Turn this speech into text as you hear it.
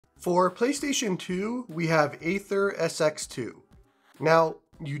For PlayStation 2, we have AetherSX2. Now,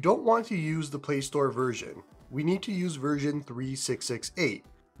 you don't want to use the Play Store version. We need to use version 3668,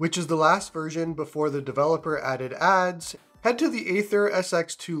 which is the last version before the developer added ads. Head to the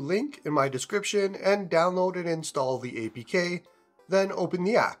AetherSX2 link in my description and download and install the APK, then open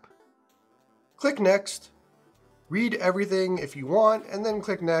the app. Click Next, read everything if you want, and then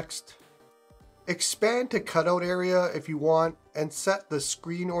click Next. Expand to cutout area if you want, and set the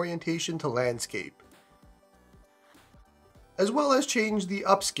screen orientation to landscape, as well as change the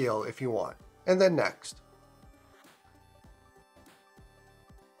upscale if you want, and then Next.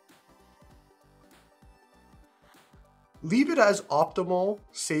 Leave it as optimal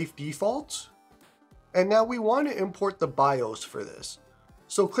safe defaults, and now we want to import the BIOS for this.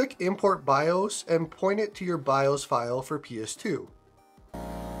 So click Import BIOS and point it to your BIOS file for PS2.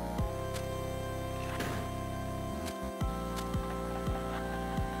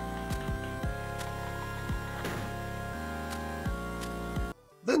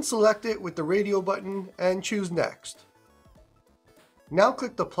 Then select it with the radio button and choose Next. Now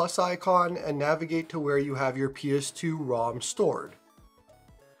click the plus icon and navigate to where you have your PS2 ROM stored.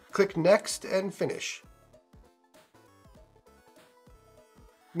 Click Next and Finish.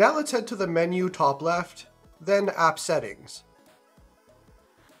 Now let's head to the menu top left, then App Settings.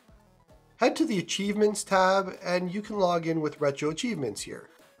 Head to the Achievements tab and you can log in with Retro Achievements here.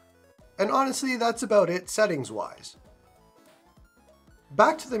 And honestly, that's about it settings-wise.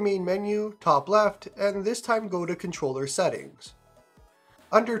 Back to the main menu, top left, and this time go to Controller Settings.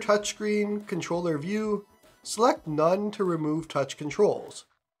 Under Touchscreen, Controller View, select None to remove touch controls.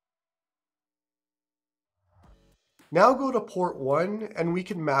 Now go to Port 1 and we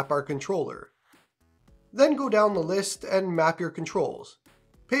can map our controller. Then go down the list and map your controls.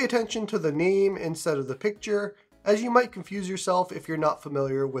 Pay attention to the name instead of the picture, as you might confuse yourself if you're not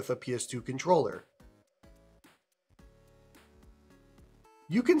familiar with a PS2 controller.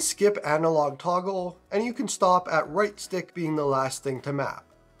 You can skip analog toggle, and you can stop at right stick being the last thing to map.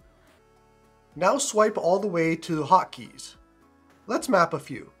 Now swipe all the way to hotkeys. Let's map a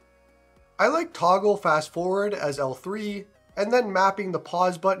few. I like toggle fast forward as L3, and then mapping the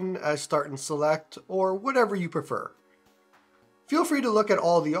pause button as start and select, or whatever you prefer. Feel free to look at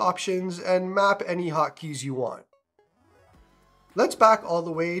all the options and map any hotkeys you want. Let's back all the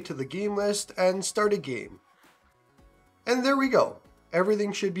way to the game list and start a game. And there we go.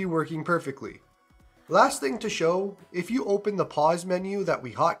 Everything should be working perfectly. Last thing to show, if you open the pause menu that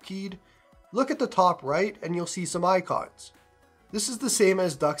we hotkeyed, look at the top right and you'll see some icons. This is the same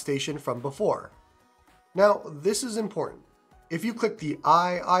as DuckStation from before. Now, this is important. If you click the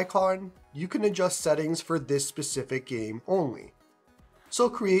eye icon, you can adjust settings for this specific game only. So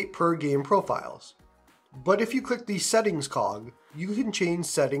create per game profiles. But if you click the settings cog, you can change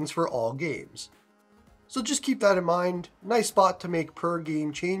settings for all games. So just keep that in mind. Nice spot to make per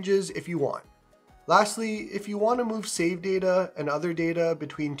game changes if you want. Lastly, if you want to move save data and other data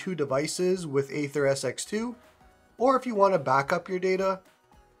between two devices with AetherSX2, or if you want to back up your data,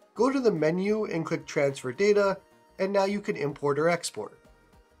 go to the menu and click Transfer Data, and now you can import or export.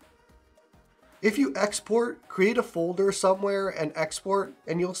 If you export, create a folder somewhere and export,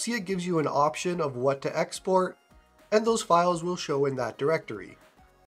 and you'll see it gives you an option of what to export, and those files will show in that directory.